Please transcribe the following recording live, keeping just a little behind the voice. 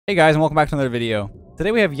Hey guys, and welcome back to another video.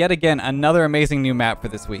 Today we have yet again another amazing new map for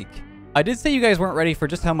this week. I did say you guys weren't ready for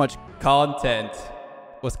just how much content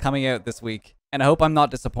was coming out this week, and I hope I'm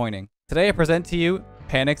not disappointing. Today I present to you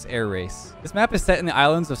Panic's Air Race. This map is set in the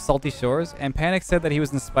islands of Salty Shores, and Panic said that he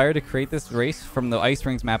was inspired to create this race from the Ice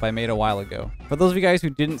Rings map I made a while ago. For those of you guys who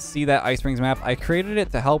didn't see that Ice Rings map, I created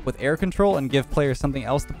it to help with air control and give players something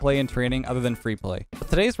else to play in training other than free play. But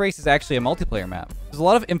today's race is actually a multiplayer map. There's a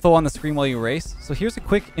lot of info on the screen while you race, so here's a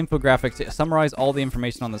quick infographic to summarize all the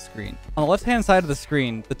information on the screen. On the left-hand side of the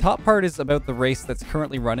screen, the top part is about the race that's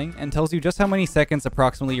currently running and tells you just how many seconds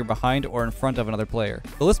approximately you're behind or in front of another player.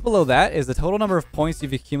 The list below that is the total number of points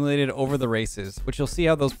you've accumulated over the races, which you'll see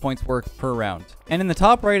how those points work per round. And in the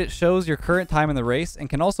top right, it shows your current time in the race and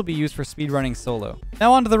can also be used for speedrunning solo.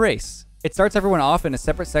 Now on to the race. It starts everyone off in a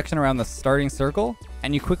separate section around the starting circle,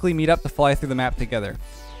 and you quickly meet up to fly through the map together.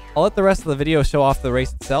 I'll let the rest of the video show off the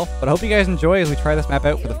race itself, but I hope you guys enjoy as we try this map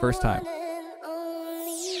out for the first time.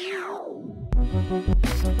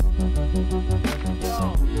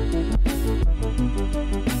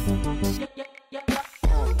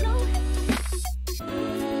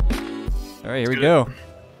 Alright, here we go.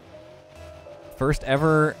 First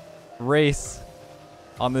ever race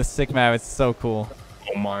on this sick map. It's so cool.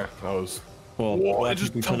 Oh my, that was... Well, why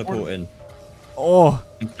did we teleport in? Oh!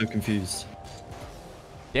 I'm so confused.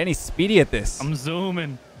 Danny's speedy at this. I'm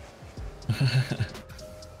zooming.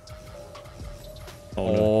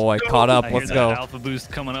 Oh, no. I caught up. Let's hear go. that alpha boost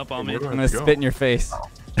coming up on me. I'm gonna spit in your face.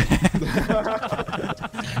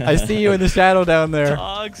 I see you in the shadow down there.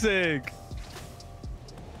 Toxic.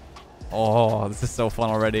 Oh, this is so fun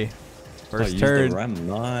already. First use turn. the ramp.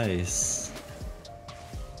 Nice.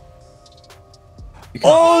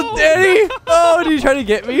 Oh, Danny! Oh, did you try to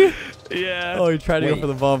get me? Yeah. Oh, you tried to go Wait. for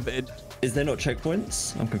the bump. Is there not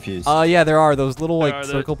checkpoints? I'm confused. Yeah, there are those little There like are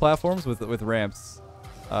circle platforms with ramps.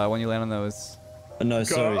 When you land on those. No,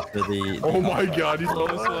 sorry for the... Oh my god, he's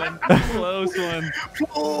Close one. Close one.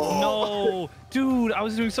 No. Dude, I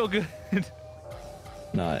was doing so good.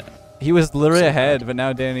 No, He was literally ahead, but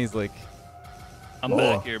now Danny's like, I'm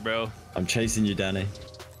back here, bro. I'm chasing you, Danny.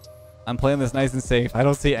 I'm playing this nice and safe. I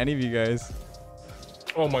don't see any of you guys.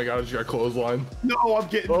 Oh my god, you got clothesline. No, I'm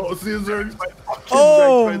getting. Oh, Caesar.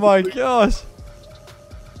 Oh my gosh.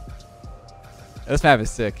 This map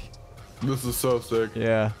is sick. This is so sick.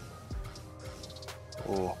 Yeah.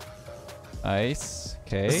 Oh. Nice.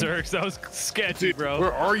 Okay. Zerx, that was sketchy, bro.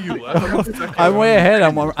 Where are you, Leth? I'm way ahead.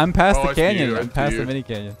 I'm past Oh, the I see canyon. you, I I'm see past the you. mini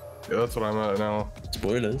canyon. Yeah, that's what I'm at now.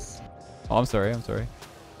 Spoilers. Oh, I'm sorry. I'm sorry.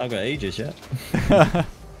 I've got ages yet.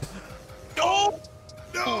 No!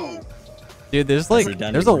 No! Dude, there's like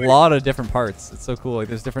redundant. there's a lot of different parts. It's so cool. Like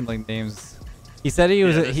there's different like names. He said he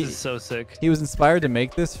was This is so sick. he was inspired to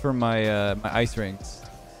make this from my my ice rings.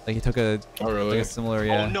 Like he took a Oh, really? like a similar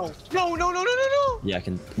yeah. Oh no! No! No! No! No! No! Yeah, I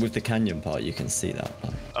can. With the canyon part, you can see that.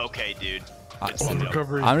 Like, No! Okay, dude. I- Oh,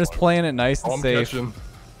 recovery. I'm just playing it nice and I'm safe. catching.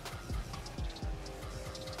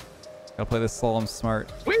 Gotta play this slalom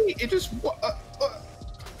smart. Wait, it just.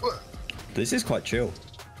 this is quite chill.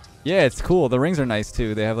 Yeah, it's cool. The rings are nice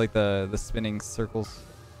too. They have like the spinning circles.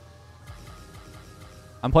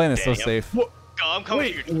 I'm playing this so Damn. safe. What? Go, I'm coming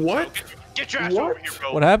Wait, to your what? Get your ass What? over here,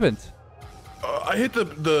 bro. What happened? I hit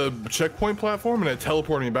the checkpoint platform and it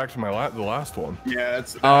teleported me back to my the last one. Yeah,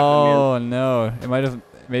 it's. Oh no! It might have.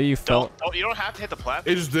 Maybe you felt. You don't have to hit the It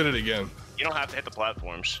platform. just did it again. You don't have to hit the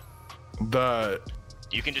platforms. That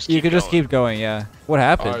You can just. You keep could just going. keep going. Yeah. What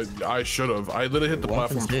happened? I should have. I literally hit the What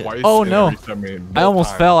platform happens here? twice. Oh, and no. it reset me I both almost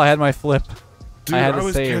times. fell. I had my flip. Dude, I had to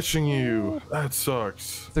was save. catching you. That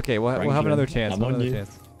sucks. It's okay. We'll have Franklin, another chance. I'm We'll have on another you.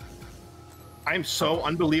 chance. I'm so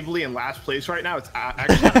unbelievably in last place right now. It's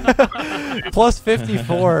actually. Plus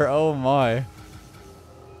 54. Oh my.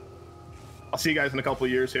 I'll see you guys in a couple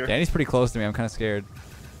of years here. Danny's pretty close to me. I'm kind of scared.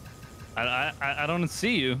 I don't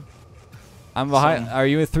see you. I'm behind. Are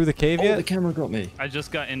you through the cave Oh, yet? the camera got me. I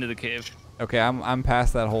just got into the cave. Okay, I'm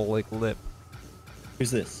past that whole like lip.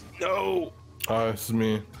 Who's this? No. This is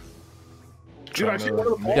me. Dude, I see one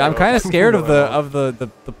of the Yeah, I'm kind of scared of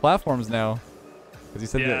the platforms now. Because you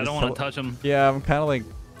said that Yeah, I it's don't want to touch them. Yeah, I'm kind of like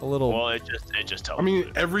a little. Well, it just tells. I mean,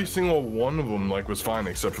 every single one of them like was fine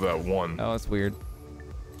except for that one. Oh, that's weird.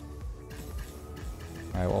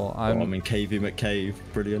 All right, well I'm I'm in Cavey McCave.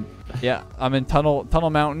 Brilliant. yeah I'm in Tunnel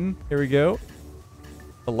Mountain. Here we go.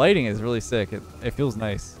 The lighting is really sick. It feels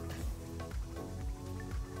nice.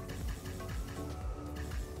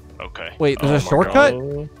 Okay. Wait, there's Oh a my shortcut.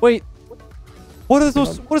 Oh, Wait, what is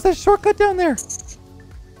those? What is that shortcut down there?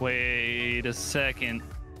 Wait a second.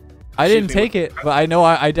 I didn't Excuse me, take it, but I know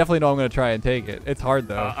I definitely know I'm gonna try and take it. It's hard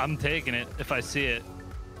though. I'm taking it if I see it.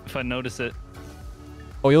 If I notice it.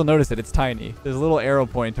 Oh, you'll notice it. It's tiny. There's a little arrow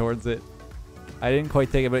point towards it. I didn't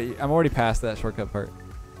quite take it, but I'm already past that shortcut part.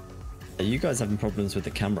 Are you guys having problems with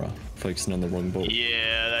the camera focusing on the wrong ball?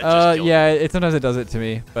 Yeah, that just killed Yeah, it sometimes it does it to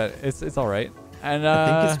me, but it's all right. And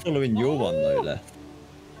I think it's following your one though, Leth.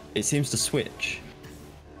 It seems to switch.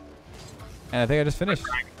 and I think I just finished.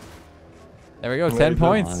 There we go, 10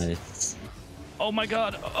 points. Nice. Oh my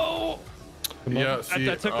god. Oh. Yeah, see,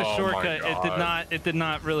 I took the oh shortcut. my God. It did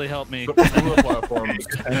not really help me. Some of the platforms.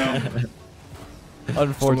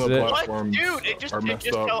 Unfortunate. What? Platforms Dude, it just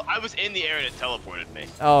up. I was in the air and it teleported me.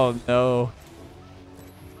 Oh no.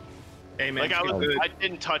 Hey man, Like it's I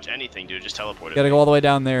didn't touch anything, dude. It just teleported Gotta me. go all the way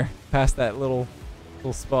down there, past that little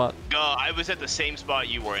spot. I was at the same spot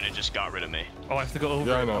you were and it just got rid of me. Oh, I have to go over.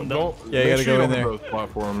 Yeah, I know. I'm done. Don't. Yeah, you make gotta sure go you in don't there. hit those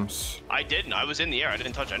platforms. I didn't. I was in the air. I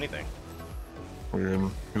didn't touch anything. Weird.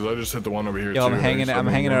 Because I just hit the one over here. Yo, too, I'm hanging so I'm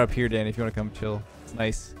hanging know. out up here, Danny, if you want to come chill. It's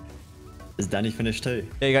nice. Is Danny finished too?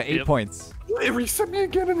 Yeah, you got 8 Yep. points. It reset me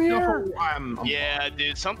again in the air. no, I'm Yeah,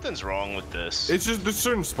 dude, something's wrong with this. It's just there's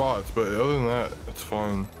certain spots, but other than that, it's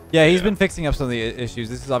fine. Yeah, he's been fixing up some of the issues.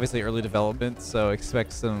 This is obviously early development, so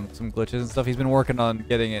expect some glitches and stuff. He's been working on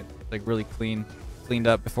getting it like really cleaned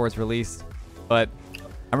up before it's released. But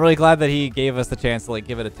I'm really glad that he gave us the chance to like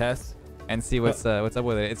give it a test and see what's up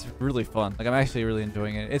with it. It's really fun. Like I'm actually really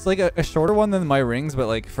enjoying it. It's like a shorter one than my rings, but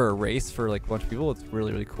like for a race for like a bunch of people, it's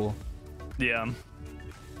really cool. Yeah.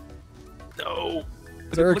 no.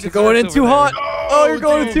 Zerk, you're at going Zerk's in over too there. hot. Oh, you're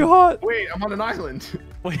going in dude. too hot. Wait, I'm on an island.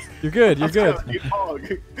 Wait. You're good. You're good. You dog.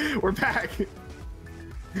 We're back.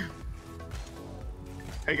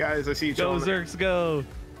 Hey guys, I see you. Go, chilling. Zerks, go.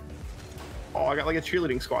 Oh, I got like a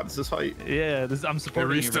cheerleading squad. This is fight. Yeah, I'm It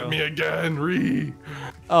supporting you, reset bro. me again.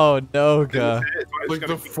 Oh no, Go. Like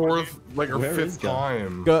the fourth, like or Where is fifth Go?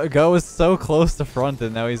 time. Go was so close to front,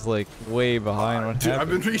 and now he's like way behind. What Dude, I've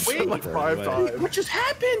happened? been reset like Wait, 5 wait. times. What just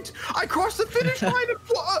happened? I crossed the finish line and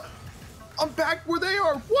I'm back where they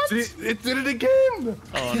are. What? See, it did it again.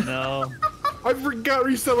 Oh no. I got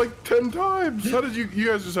reset like 10 times. How did you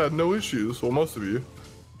guys just had no issues? Well, most of you.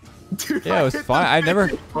 Dude, Yeah, it was hit the fine. I never,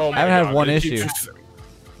 finish. Oh I haven't had God, one it issue. keeps-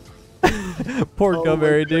 Poor Oh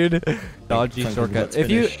Gumberry, my dude. Dodgy Thank you, shortcut. let's If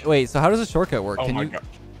you finish. wait, so how does the shortcut work? Oh Can my you God.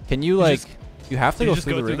 can you like just- you have to You go just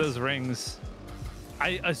through go the through rings? those rings.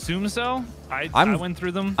 I assume so. I I'm- went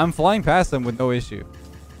through them. I'm flying past them with no issue.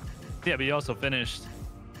 Yeah, but you also finished.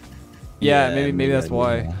 Yeah, maybe that's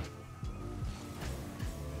why. yeah.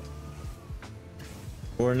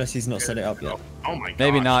 Or unless he's not set it up yet. Oh my god.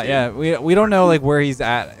 Maybe not. Yeah, we don't know like where he's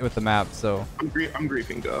at with the map, so I'm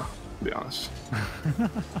griefing Go, to be honest.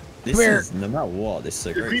 This here. is, no matter what, this is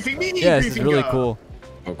a You're great griefing start. me. yeah, this is griefing really Go. cool.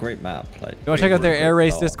 Oh, great map. Like, You want to check out their Air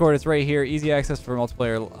Race start. Discord? It's right here. Easy access for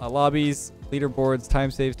multiplayer lobbies, leaderboards,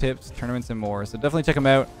 time save tips, tournaments, and more. So definitely check them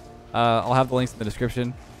out. I'll have the links in the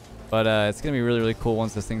description. But it's gonna be really cool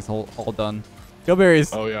once this thing's all done. Go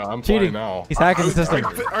Berries. Oh yeah, I'm Cheating. flying now. He's hacking the system.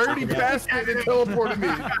 I already passed it and teleported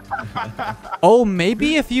me. Oh,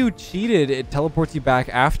 maybe if you cheated, it teleports you back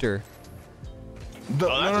after. No.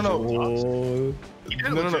 Oh, No,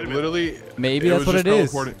 literally. Maybe it that's was what just it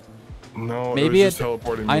is. teleporting- No, Maybe it was just it-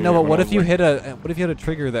 teleporting me. I know, but when what I if was you like- hit a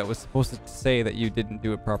trigger that was supposed to say that you didn't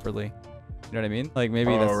do it properly? You know what I mean? Like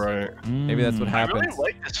maybe Oh that's right. maybe that's what I really happens.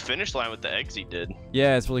 like this finish line with the eggs he did.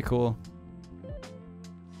 Yeah, it's really cool.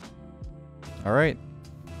 All right.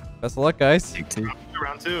 Best of luck, guys. Take two.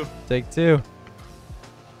 Round 2. Take 2.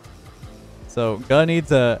 So, Gun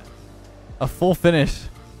needs a full finish.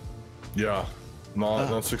 Yeah. Not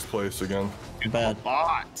 6th place again. Bad.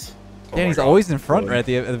 Bot. Oh Dan, my he's God. always in front right at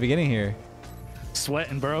the beginning here.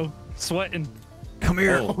 Sweating, bro. Sweating. Come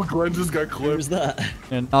here. Oh, Oh, Glenn just got who was clipped. that?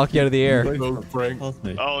 And knock you out of the air. No, Frank. Past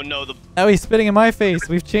me. Oh no, the Now he's spitting in my face.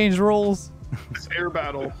 We've changed roles. It's air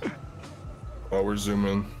battle. Oh, we're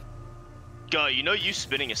zooming. guy. You know you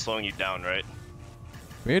spinning is slowing you down, right?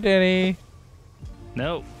 Come here, Danny.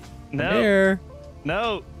 No. Come No. here.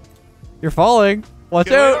 No. You're falling. Watch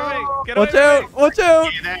Get away out. from me. Get Watch away from out. Watch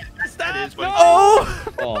out. Yeah, that is what. Oh!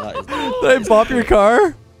 Oh, that is. Did I bop your car?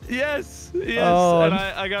 me. Yes. Yes. Oh, and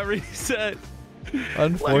I got reset.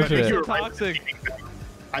 Unfortunate. You're You're toxic.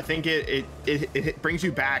 I think it brings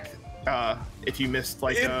you back if you missed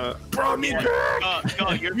like Brought me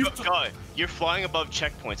back. You're flying above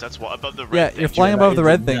checkpoints. That's what above the red. Yeah, thing. you're flying above the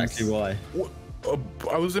red things. Exactly why.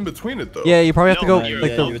 I was in between it though. Yeah, you probably have to No, go you're-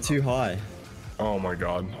 like Yeah, you were the. too high. Oh my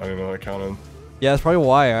god, I didn't know that counted. Yeah, that's probably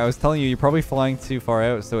why. I was telling you, you're probably flying too far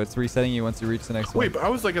out, so it's resetting you once you reach the next Wait, one. but I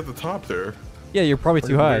was like at the top there. Yeah, you're probably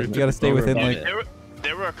too high. You gotta stay within Yeah. like.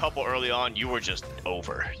 There were a couple early on. You were just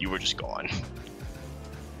over. You were just gone.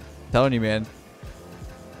 Telling you, man.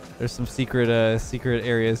 There's some secret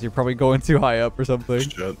areas. You're probably going too high up or something.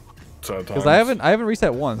 Shit. Because I haven't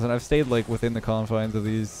reset once, and I've stayed like within the confines of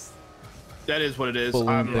these. That is what it is.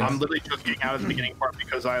 I'm literally just getting out of the beginning part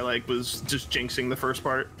because I was just jinxing the first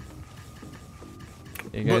part.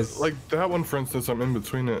 You guys, but like that one, for instance, I'm in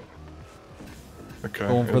between it. Okay.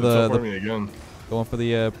 Going for me again. Going for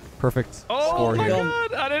the perfect score my here.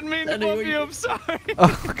 god! I didn't mean to bump you. I'm sorry.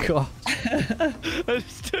 Oh god. I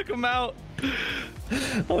just took him out.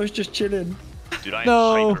 I was just chilling. Dude, I'm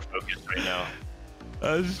hyper focused right now.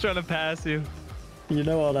 I was just trying to pass you. You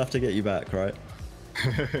know I'll have to get you back, right?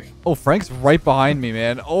 Oh, Frank's right behind me,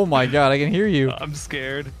 man. Oh my god, I can hear you. I'm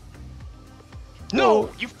scared. No,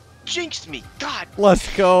 you jinxed me. God.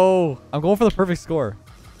 Let's go. I'm going for the perfect score.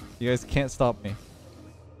 You guys can't stop me.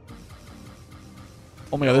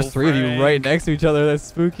 Oh my god, there's three of you right next to each other. That's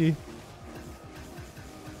spooky.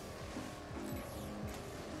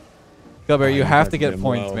 Gubbear, you have to get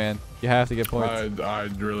points, man. You have to get points. I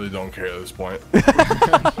really don't care at this point.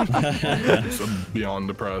 I'm beyond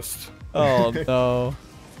depressed. Oh no.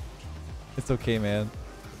 It's okay, man.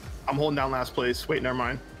 I'm holding down last place. Wait, never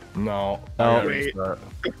mind. No. Oh. Wait.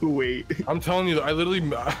 Wait. I'm telling you, I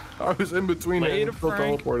was in between it and it still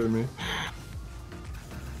teleported me.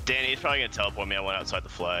 Danny, he's probably gonna teleport me. I went outside the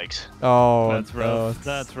flags. Oh, that's rough.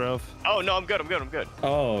 That's rough. Oh no, I'm good. I'm good. I'm good.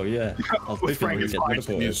 Oh yeah. I was thinking Frank we is get fine.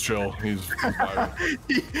 teleported. He's chill. He's fine.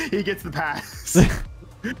 he gets the pass.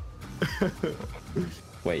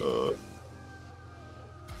 Wait. all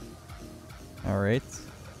right.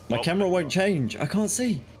 My camera won't change. I can't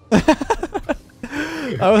see.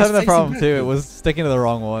 I was having that problem too. It was sticking to the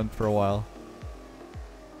wrong one for a while.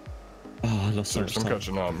 Oh, I lost so I'm much time.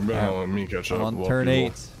 catching up. You better let me catch up. I'm on Well, turn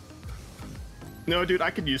people. 8. No, dude, I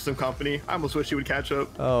could use some company. I almost wish you would catch up.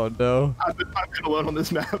 Oh no. I've been alone on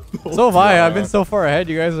this map. the whole So have I. Yeah. I've been so far ahead.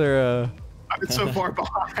 You guys are. I've been so far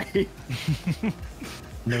behind.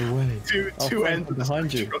 No way. Two Frank, ends of the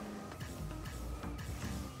behind you. spectrum.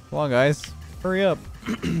 Come on, guys. Hurry up.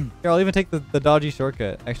 Here, I'll even take the dodgy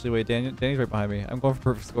shortcut. Actually, wait, Danny's right behind me. I'm going for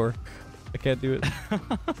perfect score. I can't do it.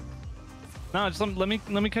 No, just let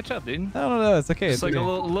me catch up, dude. No. It's okay. Just It's like okay. a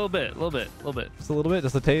little bit. Just a little bit.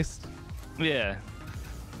 Just a taste. Yeah.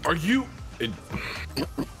 Are you? Oh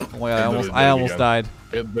my god, literally I did it almost again. died.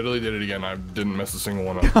 It literally did it again. I didn't mess a single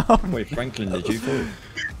one up. Wait, Franklin, did you fall?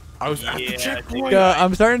 I was at the Yeah, checkpoint.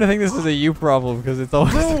 I'm starting to think this is a you problem because it's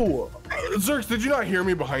always. No! Zerx, did you not hear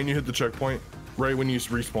me behind you hit the checkpoint right when you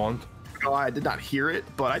respawned? No, I did not hear it,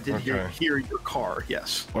 but I did Okay. hear your car.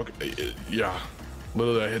 Yes. Okay, yeah.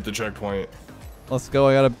 Literally, I hit the checkpoint. Let's go.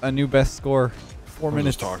 I got a new best score. 4 This is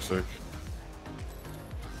minutes. toxic.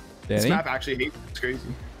 This Danny? map actually hates it. It's crazy.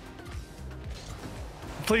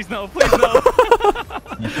 Please no. Please no.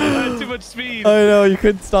 I had too much speed. I know, you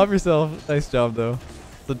couldn't stop yourself. Nice job, though.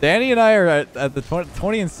 So Danny and I are at the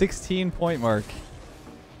 20 and 16 point mark.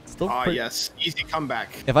 Still pretty. Yes. Easy comeback.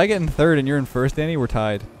 If I get in third and you're in first, Danny, we're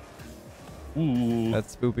tied. Ooh.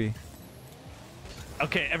 That's spoopy.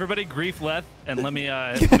 Okay, everybody grief Leth and let me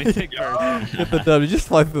take first. Get the dub. You just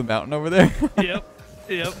fly through the mountain over there.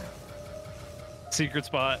 Yep. Secret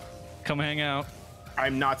spot. Come hang out.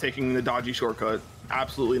 I'm not taking the dodgy shortcut.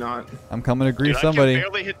 Absolutely not. I'm coming to grief Dude, somebody. I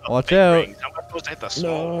can barely hit the Watch big out. rings. How am I supposed to hit the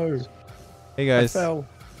small? No. Hey guys. I fell.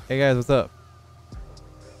 Hey guys, what's up?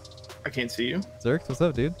 I can't see you. Zerx, what's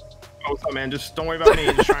up, dude? Oh, what's up, man? Just don't worry about me.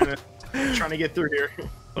 Just trying to get through here.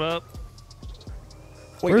 What up?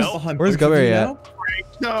 Wait, Where's- behind where's both of Gubbear you at? now?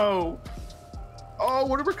 No. Oh,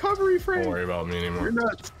 what a recovery, Frank. Don't worry about me You're anymore.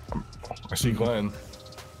 nuts. I see Glenn.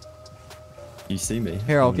 You see me?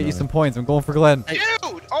 Here, I'll Oh, get you no. some points. I'm going for Glenn. Dude!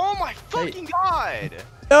 Oh my fucking god!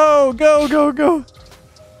 No, go.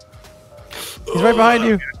 He's right behind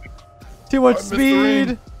you. Too much I missed the ring.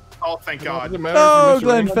 speed. Oh, thank God. Doesn't matter if No, you miss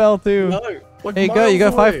your Glenn ring. fell too. No. Like Hey, go. You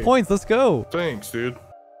got miles 5 away. points. Let's go. Thanks, dude.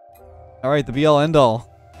 All right, the be-all, end-all.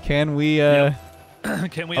 Can we,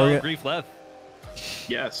 Can we Oh, all yeah. grief Leth?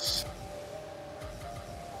 Yes.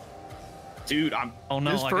 Dude, Oh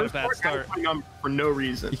no, this I got a first bad part start. has my number for no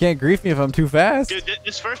reason. You can't grief me if I'm too fast. Dude,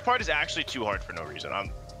 this first part is actually too hard for no reason.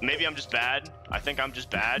 Maybe I'm just bad. I think I'm just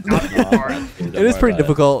bad. It is pretty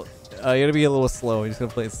difficult. You gotta be a little slow. You just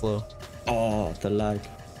gotta play it slow. Oh, the lag.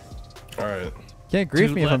 All right. Can't grief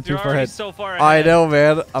Dude, me if Leth, I'm too you're far already ahead. so far I ahead. know,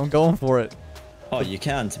 man. I'm going for it. Oh, you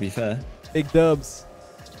can, to be fair. Big dubs.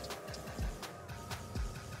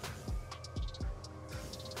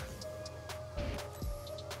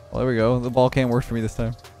 Well, there we go. The ball can't work for me this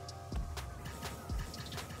time.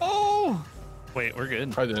 Oh! Wait, we're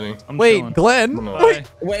good. Hi, Danny. I'm Wait, chilling. Glenn. No. Bye.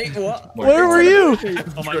 Wait, what? Where were you?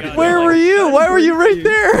 Oh my god. Where were you? Why were you right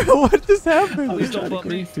there? What just I happened? was don't trying to bump me.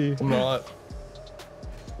 grief you. I'm not.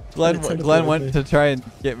 Glenn went to try and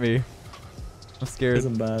get me. I'm scared.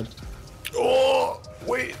 Isn't bad. Oh,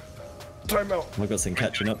 wait. Timeout. I've got some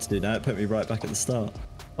catching up to do now. It put me right back at the start.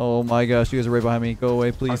 Oh my gosh, you guys are right behind me. Go away,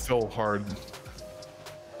 I please. feel hard.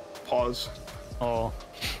 Pause. Oh.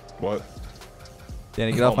 What?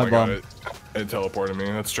 Danny, get off my God, bum. it teleported me.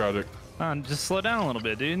 That's tragic. Just slow down a little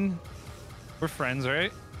bit, dude. We're friends,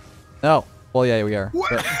 right? No. Well, yeah, we are.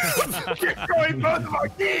 What? You're going both of my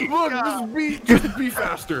keys. Look, just be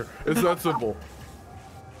faster. It's that simple.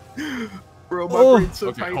 Bro, my Oh. brain's so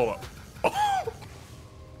Okay, tight. hold up.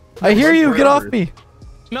 I hear you. Get off me.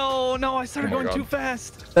 No, I started Oh my going too God.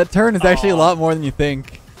 fast. That turn is actually a lot more than you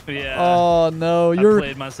think. Yeah. Oh no, I you're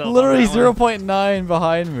played myself on literally that one. 0.9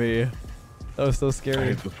 behind me. That was so I scary.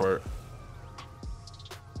 hate this part.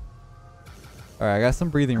 Alright, I got some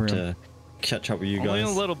breathing room. To catch up with you Only a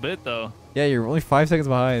guys. little bit though. Yeah, you're only 5 seconds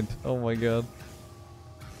behind. Oh my god.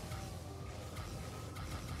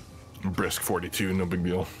 Brisk 42, no big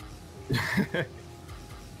deal.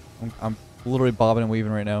 I'm literally bobbing and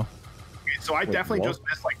weaving right now. So I definitely what? just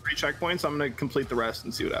missed like 3 checkpoints. I'm gonna complete the rest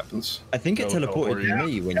and see what happens. I think it It'll teleported teleport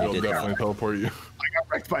me when you It'll did definitely that. teleport you. I got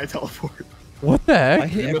wrecked by a teleport. What the I heck?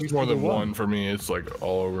 hit You every missed more single than one for me. It's like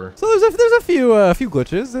all over. So there's a few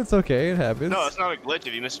glitches. It's okay. It happens. No, it's not a glitch.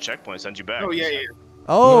 If you miss a checkpoint, it sends you back. Oh yeah.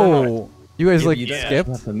 Oh, you guys Yeah, like you don't skipped?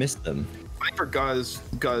 have to miss them. Like for Guz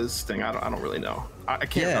thing, I don't really know. I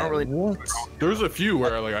can't. I Yeah, don't really. what? There's a few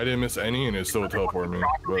where like I didn't miss any and it still teleported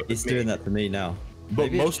me. He's doing that to me now. But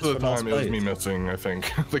Maybe it's most of just the for last time it was me place. missing, I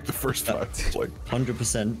think. Like the first time. It's like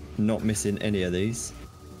 100% not missing any of these.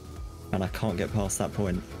 And I can't get past that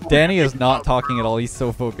point. Danny is not talking at all. He's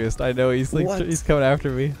so focused. I know he's like What? he's coming after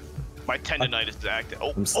me. My tendonitis is active.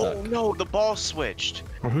 Oh, I'm stuck. oh no, the ball switched.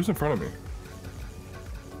 well, who's in front of me?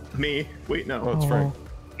 Me. Wait, no. Oh, it's Frank.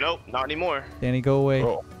 Nope, not anymore. Danny, go away.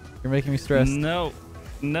 Oh. You're making me stressed. No.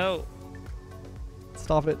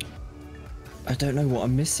 Stop it. I don't know what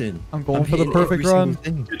I'm missing. I'm going for the hitting perfect every run. single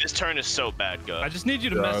thing. Dude, this turn is so bad, I Gus. just need you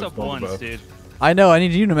to Yeah, mess it's up not the once, best. dude. I know. I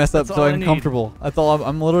need you to mess up That's so all I I'm need. comfortable. That's all.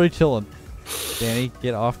 I'm literally chilling. Danny,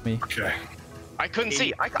 get off me. Okay. I couldn't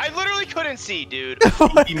see. I literally couldn't see, dude.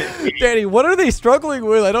 Danny, what are they struggling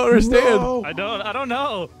with? I don't understand. I don't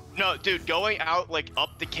know. No, dude, going out like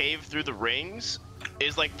up the cave through the rings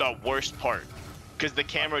is like the worst part, because the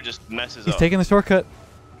camera just messes He's up. taking the shortcut.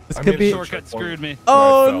 This I could made be. a Shortcut screwed me.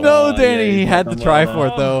 Oh I fell. no, Oh, Danny! yeah, He you had to done try well. for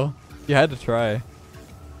it though. You had to try.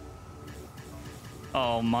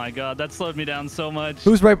 Oh my god, that slowed me down so much.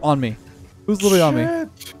 Who's right on me? Who's literally on me?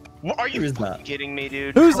 What, are Who you is fucking that? kidding me,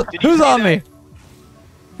 dude? Who's Did you who's see on that?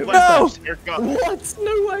 me? What No! is that? Here, go. What?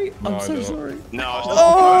 No way. No, I'm I so don't. sorry. No, it's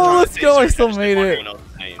Oh, let's go, I still made it.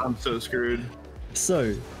 I'm so screwed.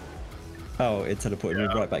 So. Oh, it teleported me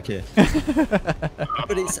right back here.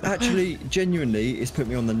 But it's actually, genuinely, it's put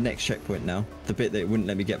me on the next checkpoint now. The bit that it wouldn't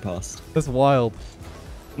let me get past. That's wild.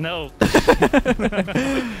 No.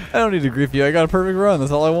 I don't need to grief you. I got a perfect run.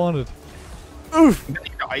 That's all I wanted. Oof. I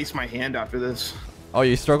need to ice my hand after this. Oh,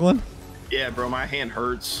 you struggling? Yeah, bro, my hand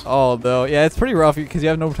hurts. Oh no. Yeah, it's pretty rough because you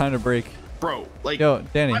have no time to break. Bro, like, Yo,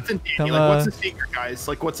 Danny. what's in Danny? come, Like, what's the secret, guys?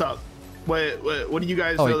 Like, what's up? What do you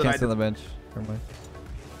guys Oh, know you that I can't sit on the bench. Never mind.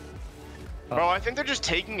 Bro, I think they're just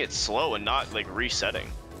taking it slow and not like resetting.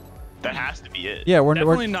 That has to be it. Yeah, we're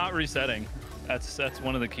Definitely not resetting. That's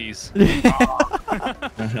one of the keys.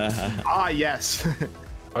 Ah, yes.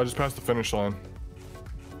 I just passed the finish line.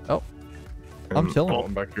 Oh, I'm And- chilling. Oh,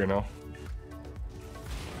 I'm back here now.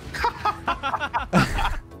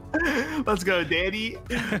 Let's go, Danny.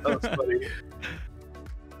 That's funny.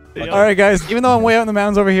 All right, guys. Even though I'm way out in the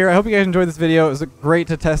mountains over here, I hope you guys enjoyed this video. It was great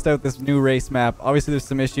to test out this new race map. Obviously, there's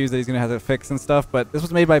some issues that he's gonna have to fix and stuff, but this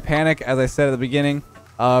was made by Panic, as I said at the beginning.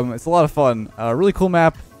 It's a lot of fun. Really cool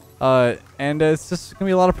map, and it's just gonna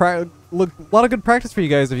be a lot of good practice for you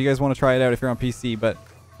guys if you guys want to try it out if you're on PC. But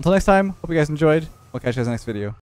until next time, hope you guys enjoyed. We'll catch you guys in the next video.